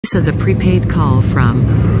This is a prepaid call from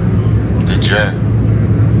the jet.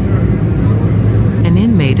 An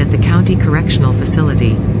inmate at the county correctional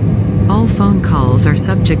facility. All phone calls are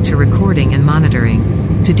subject to recording and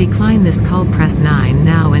monitoring. To decline this call, press 9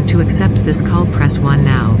 now, and to accept this call, press 1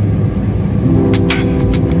 now.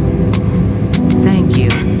 Thank you.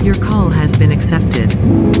 Your call has been accepted.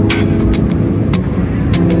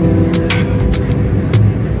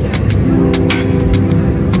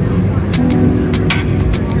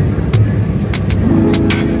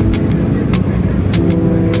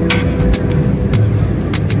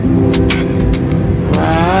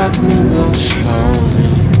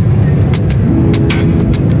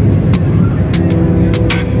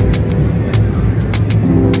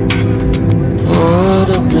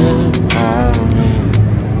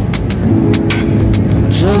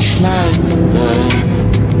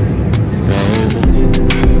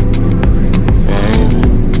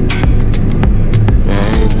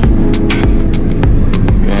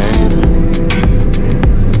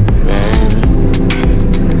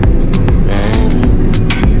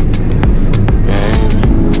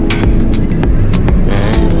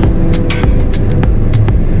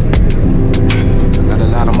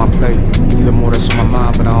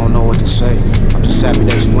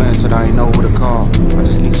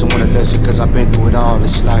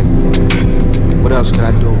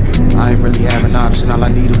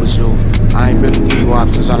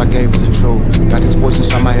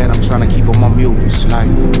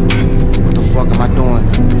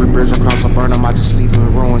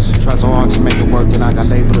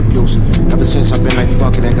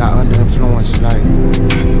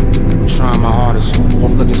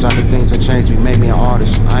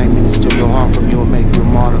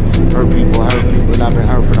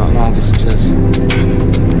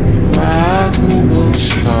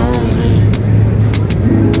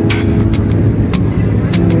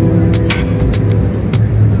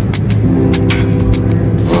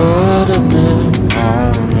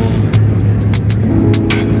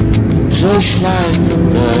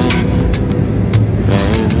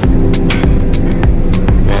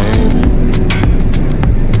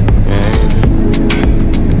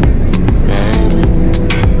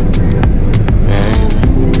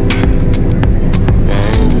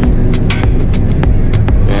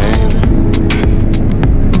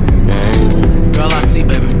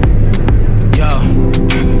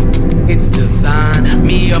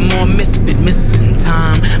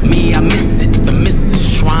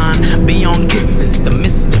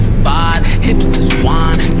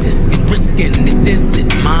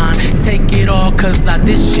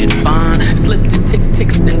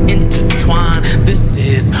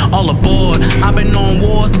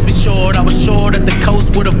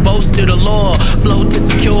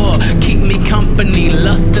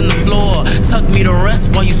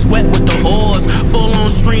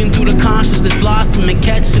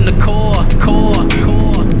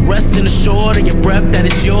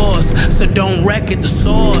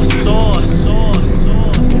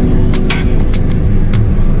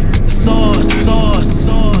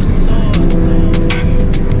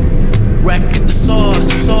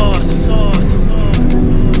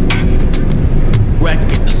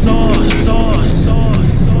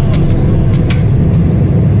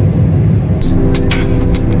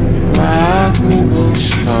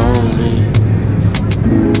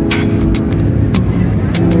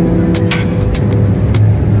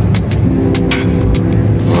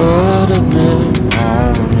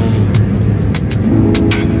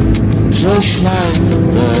 Just like a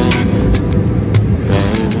baby.